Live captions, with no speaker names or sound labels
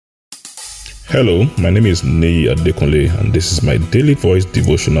Hello, my name is Nei Adekunle, and this is my daily voice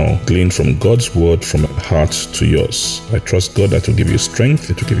devotional gleaned from God's word from my heart to yours. I trust God that will give you strength,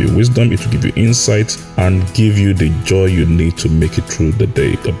 it will give you wisdom, it will give you insight, and give you the joy you need to make it through the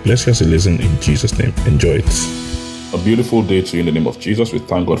day. God bless you as you listen in Jesus' name. Enjoy it. A beautiful day to you in the name of Jesus. We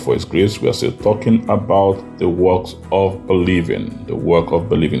thank God for His grace. We are still talking about the works of believing. The work of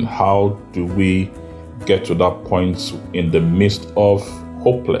believing. How do we get to that point in the midst of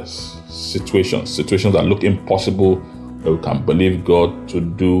hopeless situations that look impossible, where we can believe God to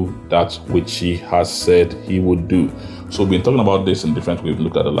do that which He has said He would do? So we've been talking about this in different ways. We've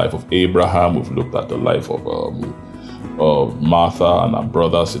looked at the life of Abraham, we've looked at the life of Martha and her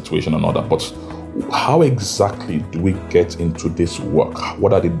brother's situation and all that. But how exactly do we get into this work?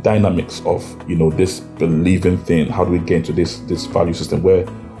 What are the dynamics of this believing thing? How do we get into this value system where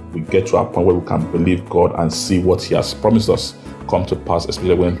we get to a point where we can believe God and see what He has promised us come to pass,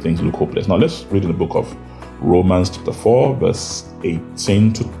 especially when things look hopeless? Now let's read in the book of Romans chapter 4, verse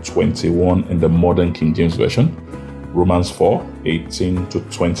 18 to 21 in the modern King James Version. Romans 4, 18 to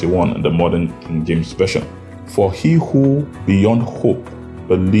 21 in the modern King James Version. For he who beyond hope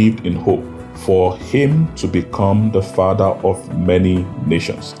believed in hope, for him to become the father of many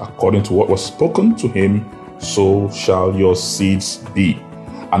nations, according to what was spoken to him, so shall your seeds be.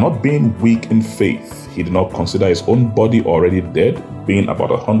 And not being weak in faith, he did not consider his own body already dead, being about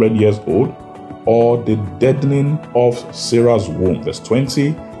 100 years old, or the deadening of Sarah's womb. Verse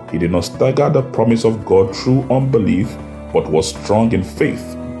 20, he did not stagger the promise of God through unbelief, but was strong in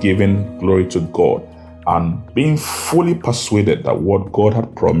faith, giving glory to God, and being fully persuaded that what God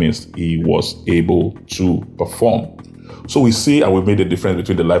had promised, he was able to perform. So we see, and we made a difference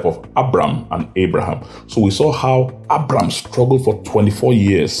between the life of Abram and Abraham. So we saw how Abram struggled for 24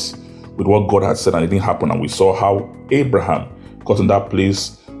 years with what God had said and it didn't happen. And we saw how Abraham got in that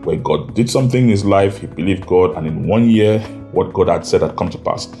place where God did something in his life, he believed God, and in 1 year, what God had said had come to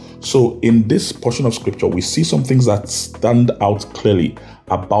pass. So in this portion of scripture, we see some things that stand out clearly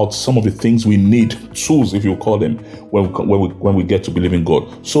about some of the things we need, tools, if you call them, when we get to believe in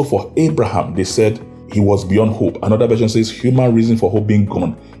God. So for Abraham, they said, he was beyond hope. Another version says human reason for hope being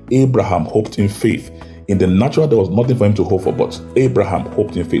gone. Abraham hoped in faith. In the natural, there was nothing for him to hope for, but Abraham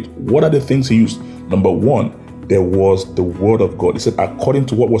hoped in faith. What are the things he used? Number one, there was the word of God. He said, according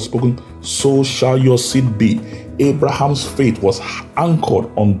to what was spoken, so shall your seed be. Abraham's faith was anchored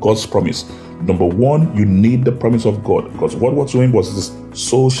on God's promise. Number one, you need the promise of God, because what was doing was this,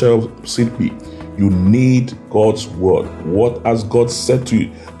 so shall seed be. You need God's word. What has God said to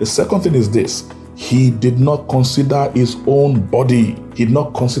you? The second thing is this. He did not consider his own body. He did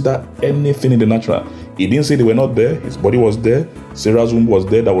not consider anything in the natural. He didn't say they were not there. His body was there. Sarah's womb was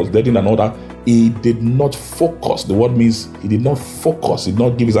there. That was dead in another. He did not focus. The word means he did not focus. He did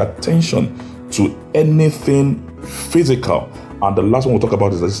not give his attention to anything physical. And the last one we'll talk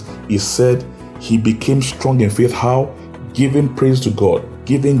about is this. He said he became strong in faith. How? Giving praise to God.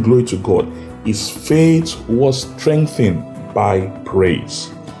 Giving glory to God. His faith was strengthened by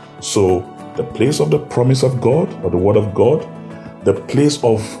praise. So the place of the promise of God or the word of God, the place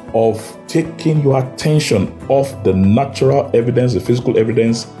of taking your attention off the natural evidence, the physical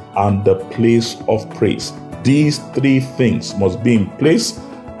evidence, and the place of praise. These three things must be in place,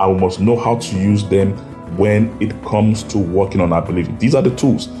 and we must know how to use them when it comes to working on our belief. These are the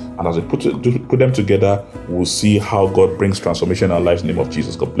tools, and as we put them together, we'll see how God brings transformation in our lives in the name of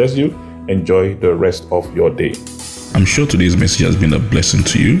Jesus. God bless you. Enjoy the rest of your day. I'm sure today's message has been a blessing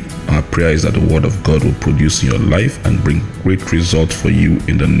to you. Our prayer is that the word of God will produce in your life and bring great results for you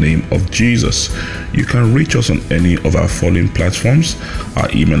in the name of Jesus. You can reach us on any of our following platforms. Our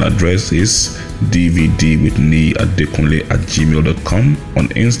email address is dvdwithnei@gmail.com. On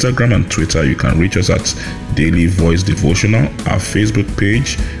Instagram and Twitter, you can reach us at Daily Voice Devotional. Our Facebook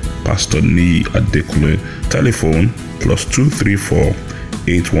page, Pastor Nei Adekunle. Telephone +234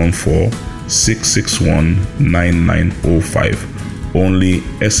 814 661 9905. Only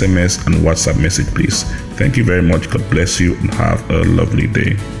SMS and WhatsApp message, please. Thank you very much. God bless you and have a lovely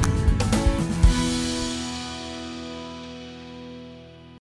day.